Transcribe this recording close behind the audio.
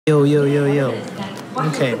Yo, yo, yo, yo.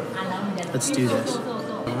 Okay, let's do this.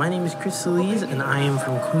 My name is Celiz, and I am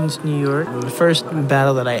from Queens, New York. The first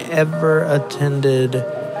battle that I ever attended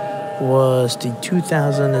was the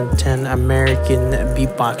 2010 American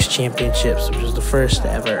Beatbox Championships, which was the first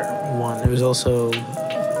ever one. It was also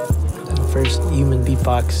the first human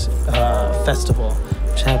beatbox festival,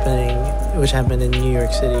 which happened in New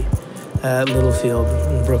York City at Littlefield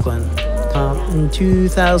in Brooklyn. In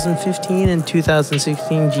 2015 and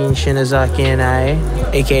 2016, Gene Shinozaki and I,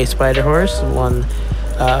 aka Spider Horse, won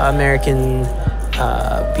American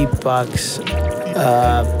Beatbox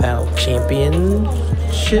Battle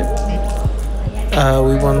Championship.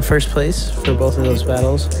 We won first place for both of those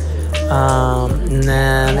battles. And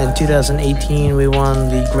then in 2018, we won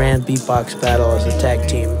the Grand Beatbox Battle as a tag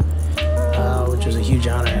team, which was a huge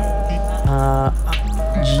honor.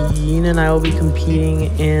 Gene and I will be competing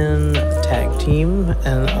in tag team,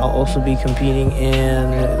 and I'll also be competing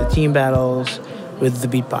in the team battles with the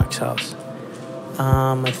Beatbox House.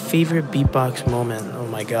 My favorite beatbox moment, oh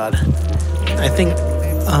my god. I think,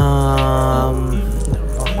 oh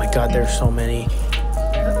my god, there's so many.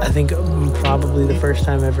 I think probably the first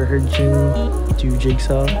time I ever heard Gene do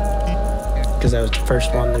Jigsaw, because that was the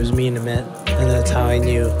first one. It was me and Amit, and that's how I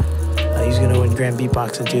knew he was going to win Grand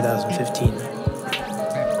Beatbox in 2015.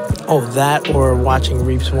 Oh, that or watching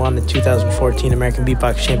Reeps won the 2014 American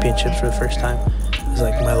Beatbox Championships for the first time. It was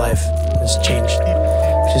like my life has changed,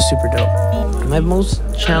 which is super dope. My most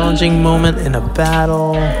challenging moment in a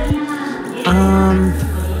battle,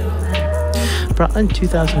 probably in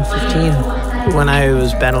 2015 when I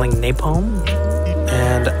was battling Napalm,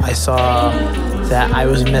 and I saw that I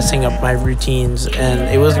was messing up my routines, and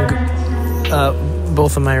it wasn't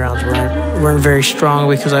both of my rounds weren't very strong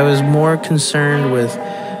because I was more concerned with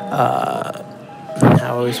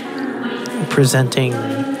how I was presenting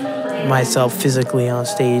myself physically on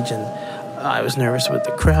stage, and I was nervous with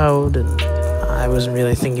the crowd, and I wasn't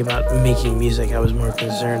really thinking about making music. I was more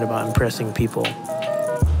concerned about impressing people,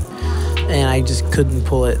 and I just couldn't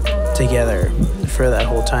pull it together for that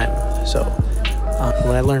whole time. So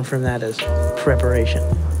what I learned from that is preparation,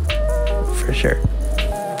 for sure.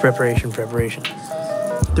 Preparation.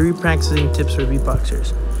 3 practicing tips for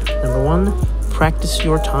beatboxers. Number 1, practice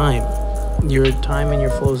your time. Your time and your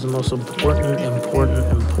flow is the most important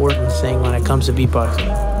thing when it comes to beatboxing.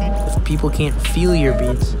 If people can't feel your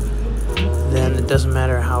beats, then it doesn't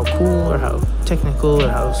matter how cool or how technical or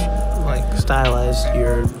how stylized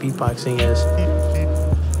your beatboxing is.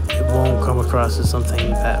 It won't come across as something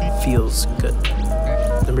that feels good.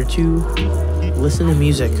 Number 2, listen to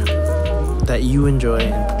music that you enjoy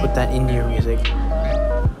and put that into your music.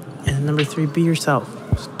 And number 3, be yourself.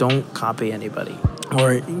 Just don't copy anybody.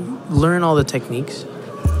 Or learn all the techniques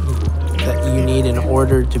that you need in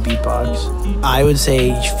order to beatbox. I would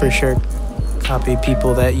say for sure copy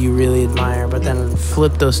people that you really admire, but then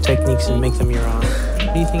flip those techniques and make them your own.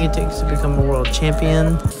 What do you think it takes to become a world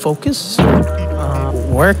champion? Focus,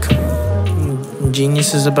 work.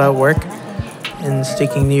 Genius is about work and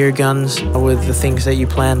sticking to your guns with the things that you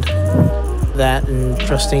planned. That and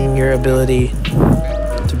trusting your ability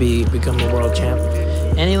to become a world champ.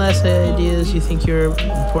 Any last ideas you think you're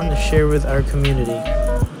important to share with our community?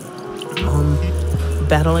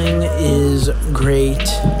 Battling is great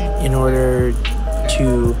in order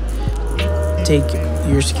to take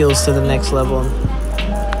your skills to the next level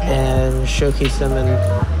and showcase them in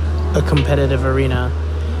a competitive arena.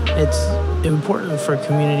 It's important for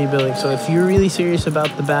community building. So if you're really serious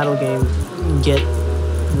about the battle game,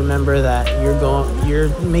 remember that you're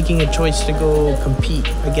making a choice to go compete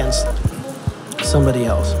against somebody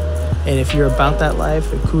else, and if you're about that life,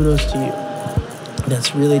 kudos to you.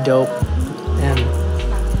 That's really dope. And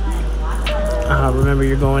remember,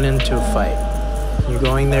 you're going into a fight. You're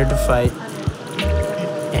going there to fight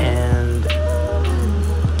and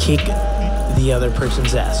kick the other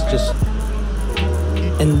person's ass.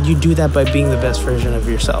 And you do that by being the best version of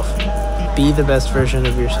yourself. Be the best version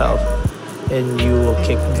of yourself, and you will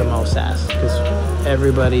kick the most ass, because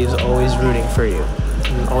everybody is always rooting for you.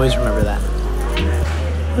 And always remember that.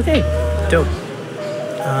 Okay, dope.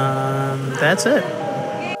 That's it.